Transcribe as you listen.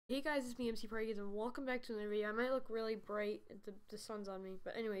Hey guys, it's me, MC Pragas, and welcome back to another video. I might look really bright, the sun's on me,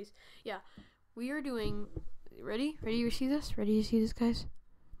 but anyways, yeah, we are doing, ready to see this? Ready to see this, guys?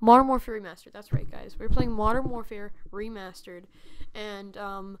 Modern Warfare Remastered, that's right, guys. We're playing Modern Warfare Remastered, and,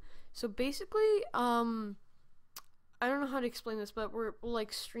 so basically, I don't know how to explain this, but we're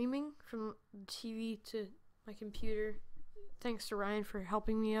like, streaming from TV to my computer, thanks to Ryan for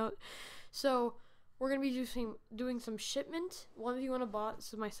helping me out, so we're gonna be doing some shipment. 1v1 a bot.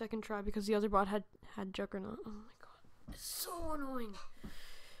 This is my second try because the other bot had Juggernaut. Oh my god, it's so annoying.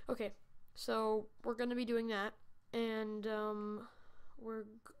 Okay, so we're gonna be doing that, and oh,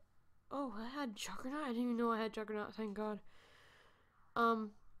 I had Juggernaut. I didn't even know I had Juggernaut. Thank God.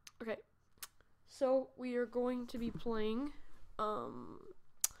 Okay, so we are going to be playing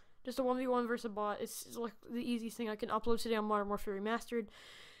just a 1v1 versus a bot. It's like the easiest thing I can upload today on Modern Warfare Remastered.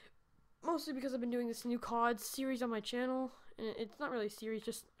 Mostly because I've been doing this new COD series on my channel, and it's not really a series,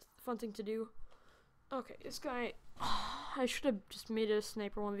 just a fun thing to do. Okay, this guy, I should have just made it a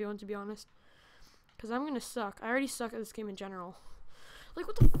sniper 1v1 to be honest, because I'm gonna suck. I already suck at this game in general. Like,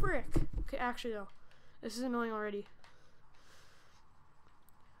 what the frick? Okay, actually though, this is annoying already.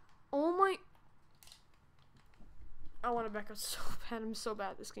 Oh my, I want to back up so bad. I'm so bad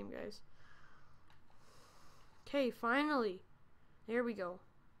at this game, guys. Okay, finally, there we go.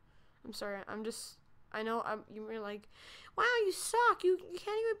 I'm sorry, I know you were like, wow, you suck, you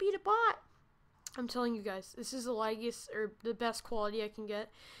can't even beat a bot. I'm telling you guys, this is the laggiest, or the best quality I can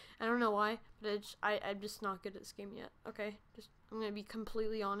get. I don't know why, but I'm just not good at this game yet, okay? I'm gonna be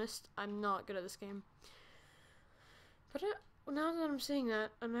completely honest, I'm not good at this game. But now that I'm saying that,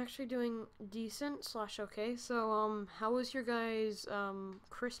 I'm actually doing decent / okay. So, how was your guys'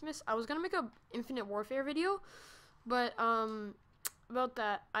 Christmas? I was gonna make a Infinite Warfare video, but, about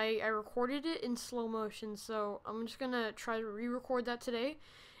that, I recorded it in slow motion, so I'm just gonna try to re-record that today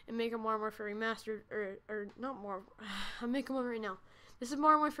and make a Modern Warfare Remastered, or not more. I'm making one right now. This is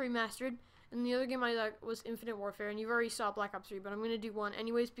Modern Warfare Remastered, and the other game I liked was Infinite Warfare, and you've already saw Black Ops 3, but I'm gonna do one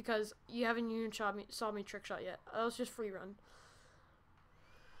anyways because you haven't even saw me trick shot yet. That was just free run.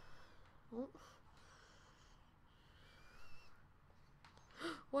 Oh.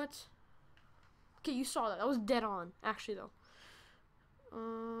 What? Okay, you saw that. That was dead on, actually though.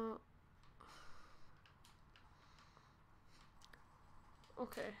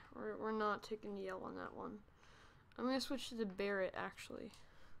 Okay, we're not taking the L on that one. I'm gonna switch to the Barrett, actually.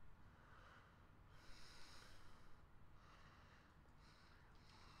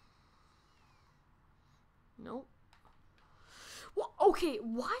 Nope. Well, okay,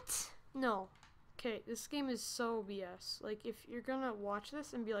 what? No. Okay, this game is so BS. Like, if you're gonna watch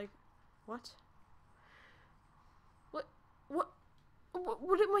this and be like, what?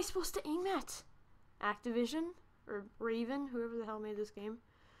 What am I supposed to aim at? Activision? Or Raven? Whoever the hell made this game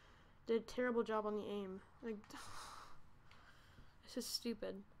did a terrible job on the aim. Like, this is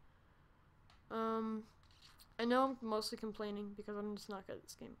stupid. I know I'm mostly complaining because I'm just not good at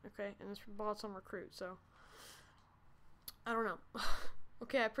this game, okay? And this bot's on recruit, so I don't know.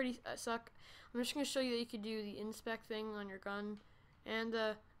 Okay, I suck. I'm just gonna show you that you could do the inspect thing on your gun and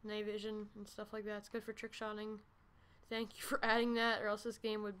the night vision and stuff like that. It's good for trick shotting. Thank you for adding that, or else this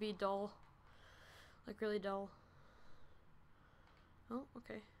game would be dull. Like, really dull. Oh,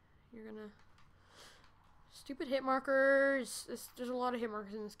 okay. You're gonna... Stupid hit markers! There's a lot of hit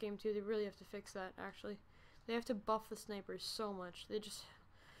markers in this game, too. They really have to fix that, actually. They have to buff the snipers so much.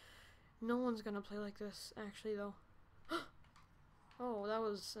 No one's gonna play like this, actually, though. Oh, that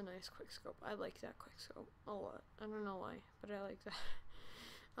was a nice quickscope. I like that quickscope a lot. I don't know why, but I like that.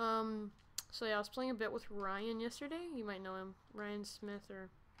 So yeah, I was playing a bit with Ryan yesterday. You might know him, Ryan Smith, or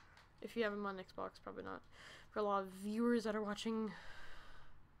if you have him on Xbox, probably not. For a lot of viewers that are watching.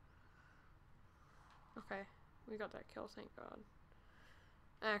 Okay, we got that kill, thank God.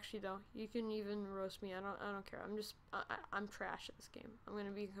 Actually, though, you can even roast me. I don't care. I'm trash at this game. I'm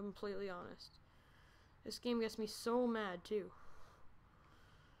gonna be completely honest. This game gets me so mad too.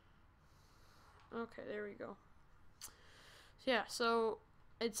 Okay, there we go. So yeah, so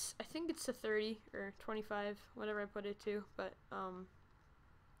I think it's a 30 or 25, whatever I put it to, but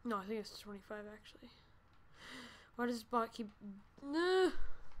no, I think it's 25 actually. Why does this bot keep? Nah.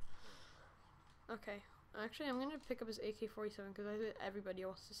 Okay, actually I'm gonna pick up his AK-47 because I think everybody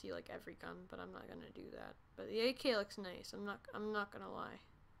wants to see like every gun, but I'm not gonna do that. But the AK looks nice. I'm not gonna lie.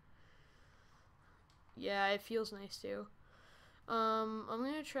 Yeah, it feels nice too. I'm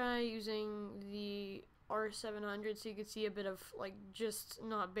gonna try using the R700 so you can see a bit of like just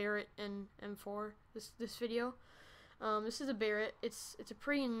not Barrett and M4 this video. This is a Barrett. It's a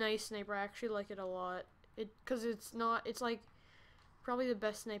pretty nice sniper. I actually like it a lot. Because it's like Probably the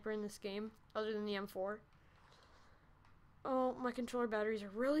best sniper in this game, other than the M4. Oh, my controller batteries are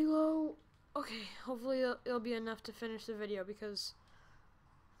really low. Okay, hopefully it'll be enough to finish the video because...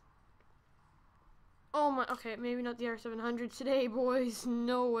 Oh my, okay, maybe not the R700 today, boys.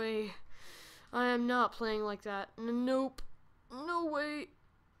 No way. I am not playing like that. Nope. No way.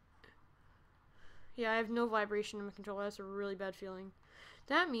 Yeah, I have no vibration in my controller. That's a really bad feeling.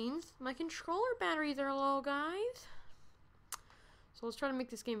 That means my controller batteries are low, guys. So let's try to make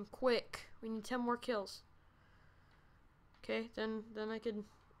this game quick. We need 10 more kills. Okay, then I could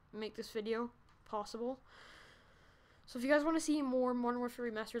make this video possible. So if you guys want to see more Modern Warfare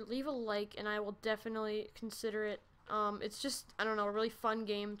Remastered, leave a like, and I will definitely consider it. It's just, I don't know, a really fun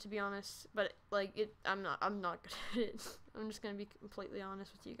game, to be honest. But like I'm not good at it. I'm just gonna be completely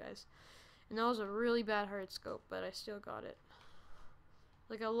honest with you guys. And that was a really bad hard scope, but I still got it.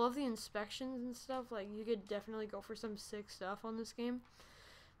 Like, I love the inspections and stuff. Like, you could definitely go for some sick stuff on this game.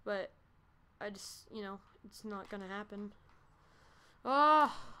 But I just, you know, it's not gonna happen.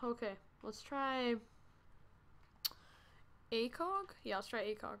 Ah, okay. Let's try ACOG? Yeah, let's try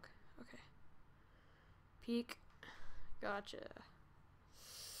ACOG. Okay. Peek. Gotcha.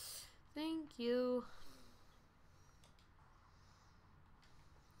 Thank you.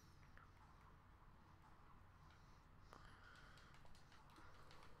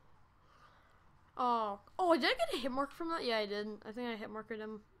 Oh, did I get a hit marker from that? Yeah, I did. I think I hit marked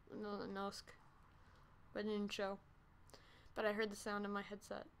him in the Nosk, but it didn't show. But I heard the sound in my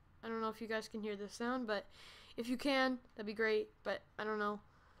headset. I don't know if you guys can hear the sound, but if you can, that'd be great. But I don't know.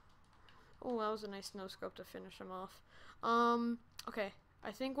 Oh, that was a nice no scope to finish him off. Okay,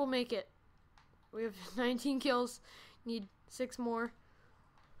 I think we'll make it. We have 19 kills. Need 6 more.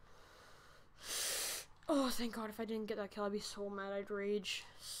 Oh, thank God. If I didn't get that kill, I'd be so mad. I'd rage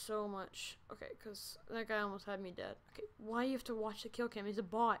so much. Okay, because that guy almost had me dead. Okay, why do you have to watch the kill cam? He's a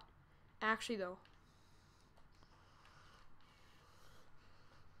bot. Actually, though.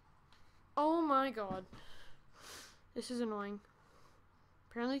 Oh my God. This is annoying.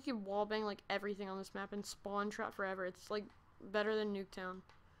 Apparently you can wallbang like everything on this map and spawn trap forever. It's like better than Nuketown.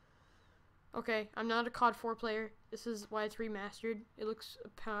 Okay, I'm not a COD 4 player. This is why it's remastered. It looks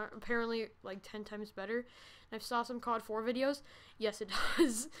apparently like 10 times better. I've saw some COD 4 videos. Yes, it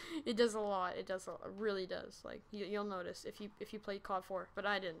does. It does a lot. It really does. Like you'll notice if you played COD 4, but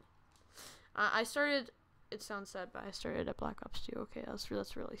I didn't. I started. It sounds sad, but I started at Black Ops 2. Okay, that's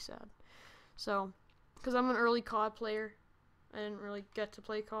really sad. So, because I'm an early COD player, I didn't really get to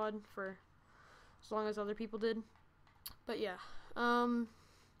play COD for as long as other people did. But yeah,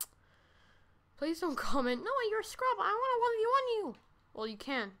 please don't comment, "No, you're a scrub, I want to 1v1 you." Well, you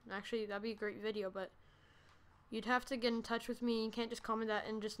can. Actually, that'd be a great video, but you'd have to get in touch with me. You can't just comment that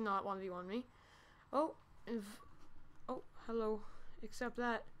and just not 1v1 me. Oh, oh, hello. Accept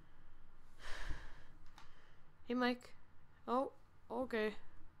that. Hey, Mike. Oh, okay.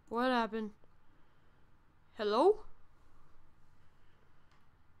 What happened? Hello?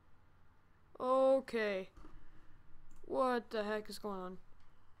 Okay. What the heck is going on?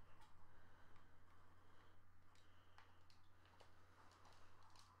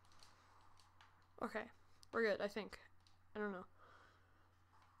 Okay. We're good, I think. I don't know.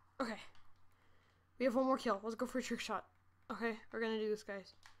 Okay. We have one more kill. Let's go for a trick shot. Okay, we're gonna do this,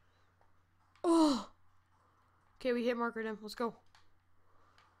 guys. Oh! Okay, we hit markered him. Let's go.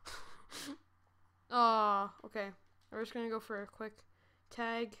 Okay. We're just gonna go for a quick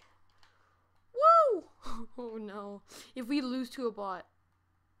tag. Woo! Oh no. If we lose to a bot.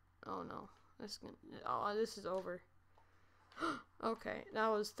 Oh no. This is over. Okay, that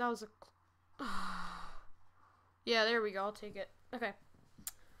was a yeah, there we go. I'll take it. Okay.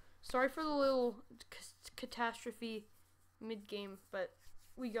 Sorry for the little catastrophe mid game, but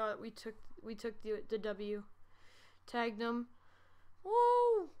we took the W. Tagged them.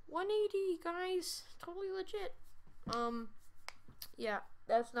 Whoa, 180, guys, totally legit. Yeah,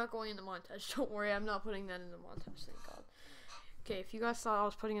 that's not going in the montage. Don't worry, I'm not putting that in the montage. Thank God. Okay, if you guys thought I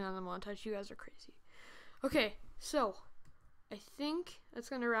was putting it in the montage, you guys are crazy. Okay, so I think that's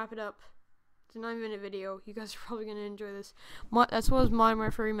gonna wrap it up. It's a 9-minute video. You guys are probably gonna enjoy this. That's what was Modern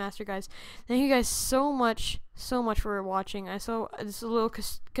Warfare Remastered, guys. Thank you guys so much for watching. I saw this little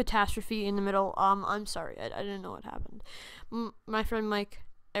catastrophe in the middle. I'm sorry. I didn't know what happened. My friend Mike,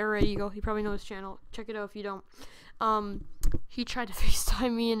 Era Eagle, he probably knows his channel. Check it out if you don't. He tried to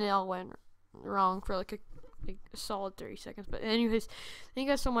FaceTime me and it all went wrong for like a solid 30 seconds. But anyways, thank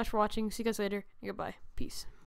you guys so much for watching. See you guys later. Goodbye. Peace.